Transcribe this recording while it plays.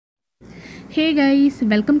Hey guys,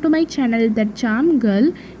 welcome to my channel Thatcharmgirl.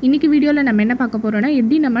 இன்னைக்கு வீடியோல நம்ம என்ன பார்க்க போறோம்னா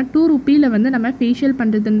எப்படி நம்ம 2 ரூபீல வந்து நம்ம ஃபேஷியல்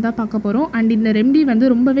பண்றதுன்னு தான் பார்க்க போறோம். அண்ட் இந்த ரெமெடி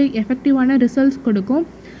வந்து ரொம்பவே எஃபெக்டிவான ரிசல்ட்ஸ் கொடுக்கும்.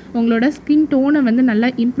 உங்களோட ஸ்கின் டோனை வந்து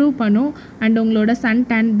நல்லா இம்ப்ரூவ் பண்ணும். அண்ட் உங்களோட Sun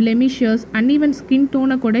tan, blemishes, uneven skin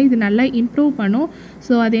டோனை கூட இது நல்லா இம்ப்ரூவ் பண்ணும்.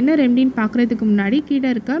 ஸோ அது என்ன ரெமெடின்னு பார்க்குறதுக்கு முன்னாடி கீழே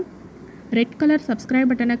இருக்க ரெட் கலர் சப்ஸ்கிரைப்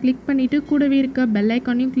பட்டனை கிளிக் பண்ணிவிட்டு கூடவே இருக்க பெல்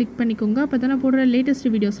ஐக்கானையும் கிளிக் பண்ணிக்கோங்க. அப்போ தான் நான் போடுற லேட்டஸ்ட்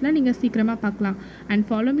வீடியோஸில் நீங்கள் சீக்கிரமாக பார்க்கலாம். And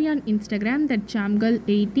follow me on Instagram Thatcharmgirl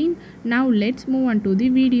 18. Now let's move on to the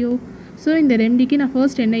video. So இந்த ரெமெடிக்கு நான்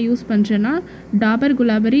ஃபர்ஸ்ட் என்ன யூஸ் பண்ணுறேன்னா டாபர்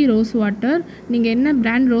குலாபரி ரோஸ் வாட்டர். நீங்கள் என்ன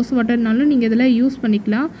பிராண்ட் ரோஸ் வாட்டர்னாலும் நீங்கள் இதில் யூஸ்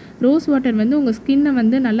பண்ணிக்கலாம். ரோஸ் வாட்டர் வந்து உங்கள் ஸ்கின்னை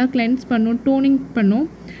வந்து நல்லா கிளென்ஸ் பண்ணும், டோனிங் பண்ணும்.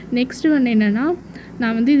 நெக்ஸ்ட் வந்து என்னென்னா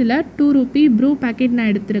நான் வந்து இதில் 2 ரூபி ப்ரூ பேக்கெட்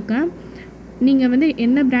நான் எடுத்திருக்கேன். நீங்கள் வந்து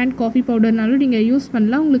என்ன பிராண்ட் காஃபி பவுடர்னாலும் நீங்கள் யூஸ்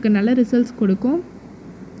பண்ணலாம், உங்களுக்கு நல்ல ரிசல்ட்ஸ் கொடுக்கும்.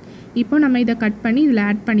 இப்போ நம்ம இதை கட் பண்ணி இதில்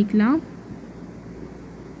ஆட் பண்ணிக்கலாம்.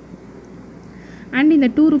 அண்ட் இந்த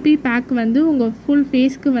 2 ரூபி பேக் வந்து உங்கள் ஃபுல்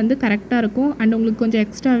ஃபேஸ்க்கு வந்து கரெக்டாக இருக்கும். அண்ட் உங்களுக்கு கொஞ்சம்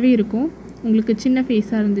எக்ஸ்ட்ராவே இருக்கும். உங்களுக்கு சின்ன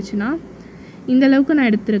ஃபேஸாக இருந்துச்சுன்னா இந்தளவுக்கு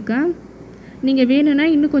நான் எடுத்திருக்கேன். நீங்கள் வேணும்னா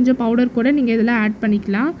இன்னும் கொஞ்சம் பவுடர் கூட நீங்கள் இதில் ஆட்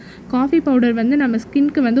பண்ணிக்கலாம். காஃபி பவுடர் வந்து நம்ம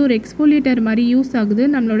ஸ்கின்க்கு வந்து ஒரு எக்ஸ்ஃபோலியேட்டர் மாதிரி யூஸ் ஆகுது.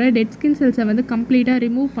 நம்மளோட டெட் ஸ்கின் செல்ஸை வந்து கம்ப்ளீட்டாக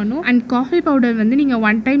ரிமூவ் பண்ணும். அண்ட் காஃபி பவுடர் வந்து நீங்கள்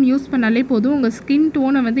 1 டைம் யூஸ் பண்ணாலே போதும், உங்கள் ஸ்கின்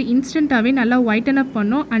டோனை வந்து இன்ஸ்டண்ட்டாகவே நல்லா ஒயிட்டன் அப்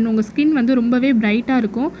பண்ணும். அண்ட் உங்கள் ஸ்கின் வந்து ரொம்பவே பிரைட்டாக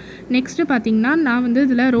இருக்கும். நெக்ஸ்ட்டு பார்த்தீங்கன்னா நான் வந்து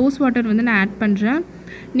இதில் ரோஸ் வாட்டர் வந்து நான் ஆட் பண்ணுறேன்.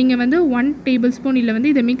 நீங்கள் வந்து 1 டேபிள் ஸ்பூன் இல்லை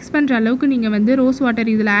வந்து இதை மிக்ஸ் பண்ணுற அளவுக்கு நீங்கள் வந்து ரோஸ்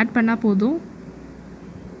வாட்டர் இதில் ஆட் பண்ணால் போதும்.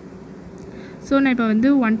 ஸோ நான் இப்போ வந்து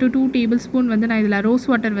 1 to 2 டேபிள் ஸ்பூன் வந்து நான் இதில் ரோஸ்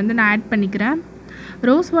வாட்டர் வந்து நான் ஆட் பண்ணிக்கிறேன்.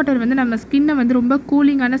 ரோஸ் வாட்டர் வந்து நம்ம ஸ்கின்னை வந்து ரொம்ப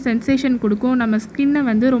கூலிங்கான சென்சேஷன் கொடுக்கும். நம்ம ஸ்கின்னை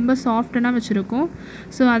வந்து ரொம்ப சாஃப்டாக வச்சுருக்கோம்.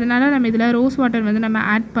 ஸோ அதனால் நம்ம இதில் ரோஸ் வாட்டர் வந்து நம்ம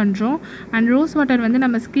ஆட் பண்ணுறோம். அண்ட் ரோஸ் வாட்டர் வந்து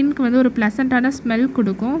நம்ம ஸ்கின்க்கு வந்து ஒரு ப்ளசண்ட்டான ஸ்மெல்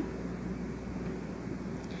கொடுக்கும்.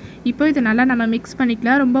 இப்போ இது நல்லா நம்ம மிக்ஸ்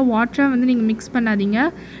பண்ணிக்கலாம். ரொம்ப வாட்டராக வந்து நீங்கள் மிக்ஸ் பண்ணாதீங்க.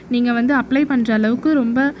 நீங்கள் வந்து அப்ளை பண்ணுற அளவுக்கு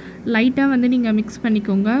ரொம்ப லைட்டாக வந்து நீங்கள் மிக்ஸ்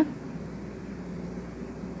பண்ணிக்கோங்க.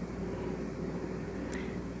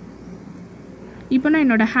 இப்போ நான்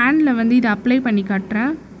என்னோடய ஹேண்டில் வந்து இதை அப்ளை பண்ணி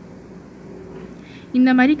காட்டுறேன். இந்த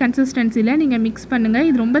மாதிரி கன்சிஸ்டன்சியில் நீங்கள் மிக்ஸ் பண்ணுங்கள்.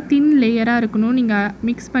 இது ரொம்ப தின் லேயராக இருக்கணும் நீங்கள்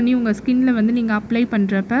மிக்ஸ் பண்ணி உங்கள் ஸ்கின்னில் வந்து நீங்கள் அப்ளை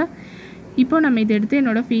பண்ணுறப்ப. இப்போ நம்ம இதை எடுத்து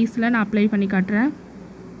என்னோடய ஃபேஸில் நான் அப்ளை பண்ணி காட்டுறேன்.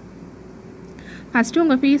 ஃபஸ்ட்டு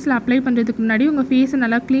உங்கள் ஃபேஸில் அப்ளை பண்ணுறதுக்கு முன்னாடி உங்கள் ஃபேஸை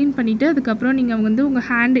நல்லா க்ளீன் பண்ணிவிட்டு அதுக்கப்புறம் நீங்கள் வந்து உங்கள்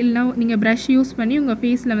ஹேண்ட் இல்லைனா நீங்கள் ப்ரஷ் யூஸ் பண்ணி உங்கள்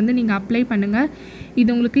ஃபேஸில் வந்து நீங்கள் அப்ளை பண்ணுங்கள். இது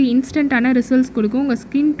உங்களுக்கு இன்ஸ்டண்ட்டான ரிசல்ட்ஸ் கொடுக்கும். உங்கள்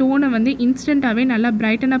ஸ்கின் டோனை வந்து இன்ஸ்டண்ட்டாகவே நல்லா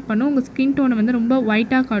பிரைட்டன் அப் பண்ணும். உங்கள் ஸ்கின் டோனை வந்து ரொம்ப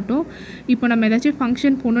ஒயிட்டாக காட்டும். இப்போ நம்ம ஏதாச்சும்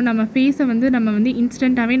ஃபங்க்ஷன் போகணும், நம்ம ஃபேஸை வந்து நம்ம வந்து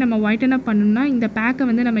இன்ஸ்டண்ட்டாகவே நம்ம ஒயிட்டன் அப் பண்ணணும்னா இந்த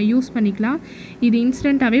பேக்கை வந்து நம்ம யூஸ் பண்ணிக்கலாம். இது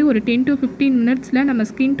இன்ஸ்டண்ட்டாகவே ஒரு 10 to 15 மினிட்ஸில் நம்ம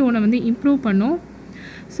ஸ்கின் டோனை வந்து இம்ப்ரூவ் பண்ணும்.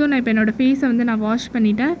 ஸோ நான் இப்போ என்னோடய ஃபேஸை வந்து நான் வாஷ்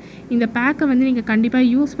பண்ணிவிட்டேன். இந்த பேக்கை வந்து நீங்கள் கண்டிப்பாக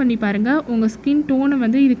யூஸ் பண்ணி பாருங்கள். உங்கள் ஸ்கின் டோனை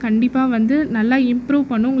வந்து இது கண்டிப்பாக வந்து நல்லா இம்ப்ரூவ்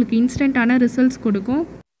பண்ணும். உங்களுக்கு இன்ஸ்டண்ட்டான ரிசல்ட்ஸ் கொடுக்கும்.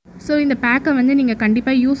 ஸோ இந்த பேக்கை வந்து நீங்கள்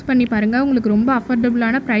கண்டிப்பாக யூஸ் பண்ணி பாருங்கள். உங்களுக்கு ரொம்ப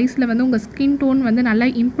அஃபோர்டபுளான ப்ரைஸில் வந்து உங்கள் ஸ்கின் டோன் வந்து நல்லா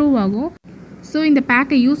இம்ப்ரூவ் ஆகும். ஸோ இந்த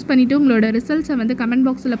பேக்கை யூஸ் பண்ணிவிட்டு உங்களோட ரிசல்ட்ஸை வந்து கமெண்ட்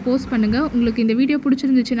பாக்ஸில் போஸ்ட் பண்ணுங்கள். உங்களுக்கு இந்த வீடியோ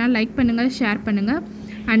பிடிச்சிருந்துச்சுன்னா லைக் பண்ணுங்கள், ஷேர் பண்ணுங்கள்.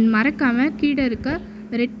 அண்ட் மறக்காமல் கீழே இருக்க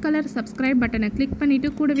ரெட் கலர் சப்ஸ்கிரைப் பட்டனை கிளிக் பண்ணிவிட்டு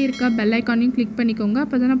கூடவே இருக்க பெல் ஐக்கானையும் கிளிக் பண்ணிக்கோங்க.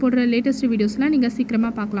 அப்போ தான் நான் போடுற லேட்டஸ்ட் வீடியோஸ்லாம் நீங்கள்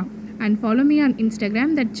சீக்கிரமாக பார்க்கலாம். And follow me on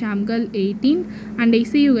Instagram Thatcharmgirl 18. And I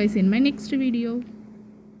see you guys in my next video.